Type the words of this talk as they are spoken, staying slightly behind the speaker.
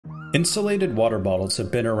Insulated water bottles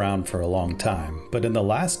have been around for a long time, but in the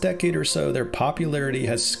last decade or so, their popularity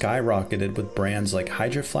has skyrocketed with brands like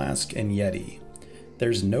Hydro Flask and YETI.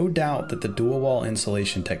 There's no doubt that the dual-wall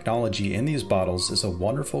insulation technology in these bottles is a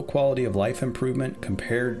wonderful quality of life improvement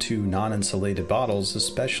compared to non-insulated bottles,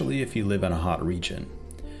 especially if you live in a hot region.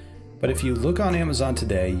 But if you look on Amazon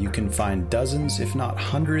today, you can find dozens, if not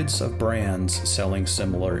hundreds, of brands selling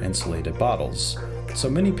similar insulated bottles. So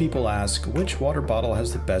many people ask, which water bottle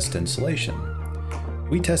has the best insulation?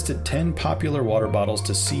 We tested 10 popular water bottles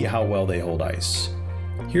to see how well they hold ice.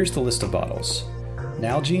 Here's the list of bottles: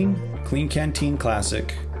 Nalgene, Klean Canteen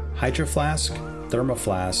Classic, Hydro Flask, Thermo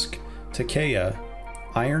Flask, Takaya,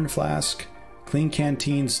 Iron Flask, Klean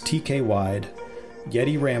Canteen's TK Wide,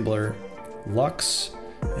 YETI Rambler, Lux,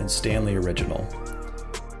 and Stanley Original.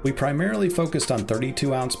 We primarily focused on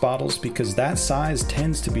 32-ounce bottles because that size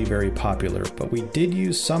tends to be very popular, but we did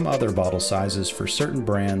use some other bottle sizes for certain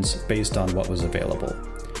brands based on what was available.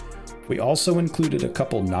 We also included a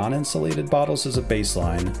couple non-insulated bottles as a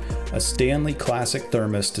baseline, a Stanley Classic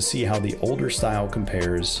thermos to see how the older style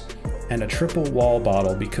compares, and a triple wall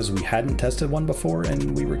bottle because we hadn't tested one before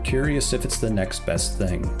and we were curious if it's the next best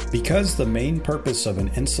thing. Because the main purpose of an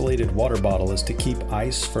insulated water bottle is to keep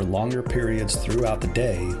ice for longer periods throughout the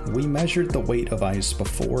day, we measured the weight of ice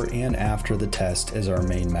before and after the test as our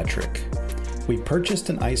main metric. We purchased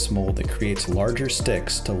an ice mold that creates larger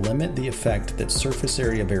sticks to limit the effect that surface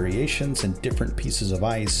area variations in different pieces of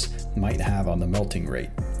ice might have on the melting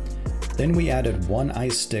rate. Then we added one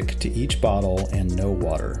ice stick to each bottle and no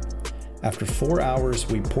water. After 4 hours,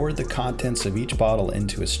 we poured the contents of each bottle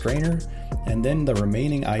into a strainer, and then the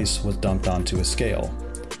remaining ice was dumped onto a scale.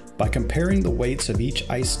 By comparing the weights of each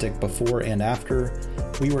ice stick before and after,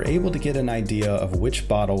 we were able to get an idea of which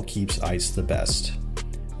bottle keeps ice the best.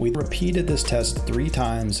 We repeated this test 3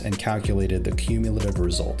 times and calculated the cumulative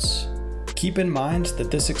results. Keep in mind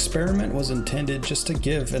that this experiment was intended just to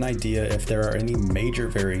give an idea if there are any major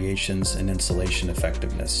variations in insulation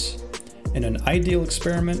effectiveness. In an ideal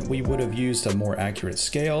experiment, we would have used a more accurate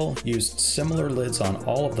scale, used similar lids on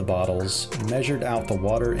all of the bottles, measured out the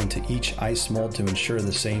water into each ice mold to ensure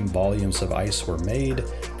the same volumes of ice were made,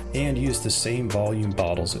 and used the same volume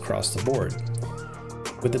bottles across the board.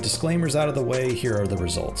 With the disclaimers out of the way, here are the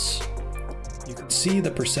results. You can see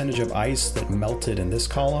the percentage of ice that melted in this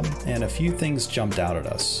column, and a few things jumped out at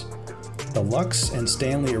us. The Lux and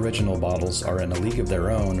Stanley Original bottles are in a league of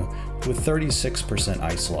their own, with 36%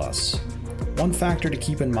 ice loss. One factor to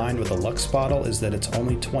keep in mind with a Lux bottle is that it's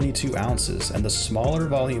only 22 ounces, and the smaller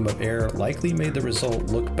volume of air likely made the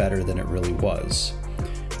result look better than it really was.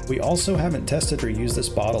 We also haven't tested or used this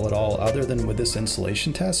bottle at all other than with this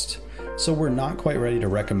insulation test, so we're not quite ready to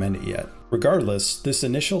recommend it yet. Regardless, this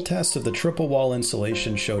initial test of the triple wall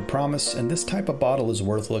insulation showed promise, and this type of bottle is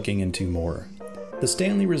worth looking into more. The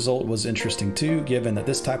Stanley result was interesting too, given that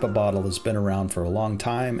this type of bottle has been around for a long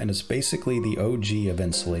time and is basically the OG of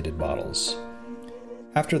insulated bottles.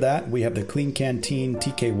 After that, we have the Klean Canteen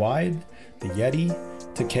TK Wide, the YETI,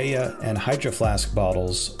 Takaya, and Hydro Flask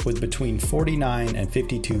bottles with between 49 and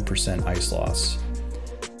 52% ice loss.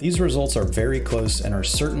 These results are very close and are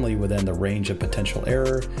certainly within the range of potential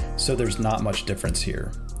error, so there's not much difference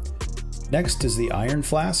here. Next is the Iron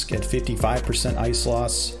Flask at 55% ice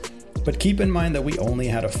loss, but keep in mind that we only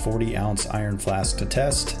had a 40-ounce Iron Flask to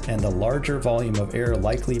test, and the larger volume of air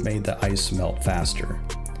likely made the ice melt faster.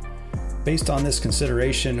 Based on this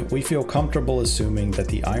consideration, we feel comfortable assuming that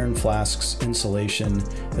the Iron Flask's insulation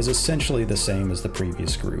is essentially the same as the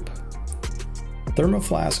previous group. Thermo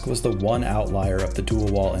Flask was the one outlier of the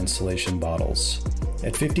dual-wall insulation bottles.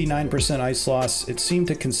 At 59% ice loss, it seemed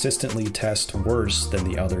to consistently test worse than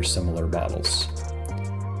the other similar bottles.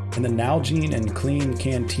 And the Nalgene and Klean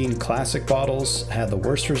Canteen Classic bottles had the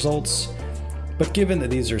worst results, but given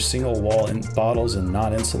that these are single-wall bottles and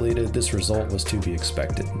not insulated, this result was to be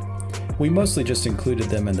expected. We mostly just included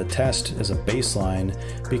them in the test as a baseline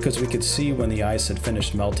because we could see when the ice had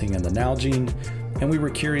finished melting in the Nalgene, and we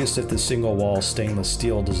were curious if the single-wall stainless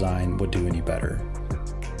steel design would do any better.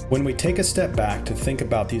 When we take a step back to think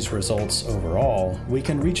about these results overall, we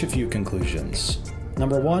can reach a few conclusions.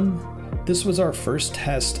 Number 1, this was our first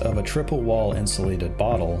test of a triple wall insulated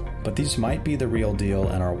bottle, but these might be the real deal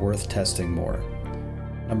and are worth testing more.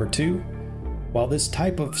 Number 2, while this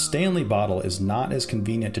type of Stanley bottle is not as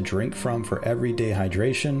convenient to drink from for everyday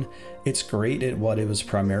hydration, it's great at what it was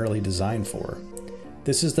primarily designed for.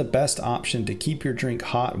 This is the best option to keep your drink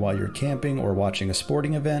hot while you're camping or watching a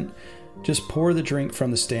sporting event. Just pour the drink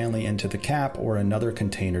from the Stanley into the cap or another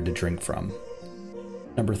container to drink from.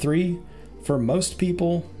 Number 3, for most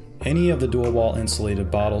people, Any of the dual wall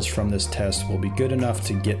insulated bottles from this test will be good enough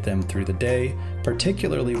to get them through the day,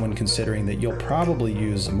 particularly when considering that you'll probably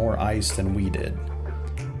use more ice than we did.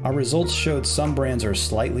 Our results showed some brands are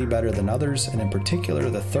slightly better than others, and in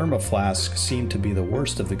particular the Hydro Flask seemed to be the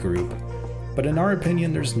worst of the group. But in our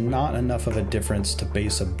opinion, there's not enough of a difference to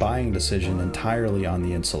base a buying decision entirely on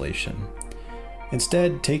the insulation.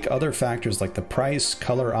 Instead, take other factors like the price,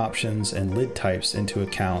 color options, and lid types into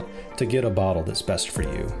account to get a bottle that's best for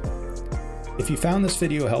you. If you found this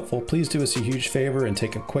video helpful, please do us a huge favor and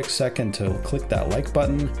take a quick second to click that like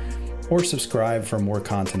button, or subscribe for more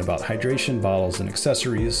content about hydration bottles and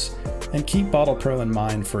accessories, and keep Bottle Pro in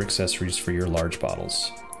mind for accessories for your large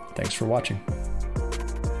bottles. Thanks for watching.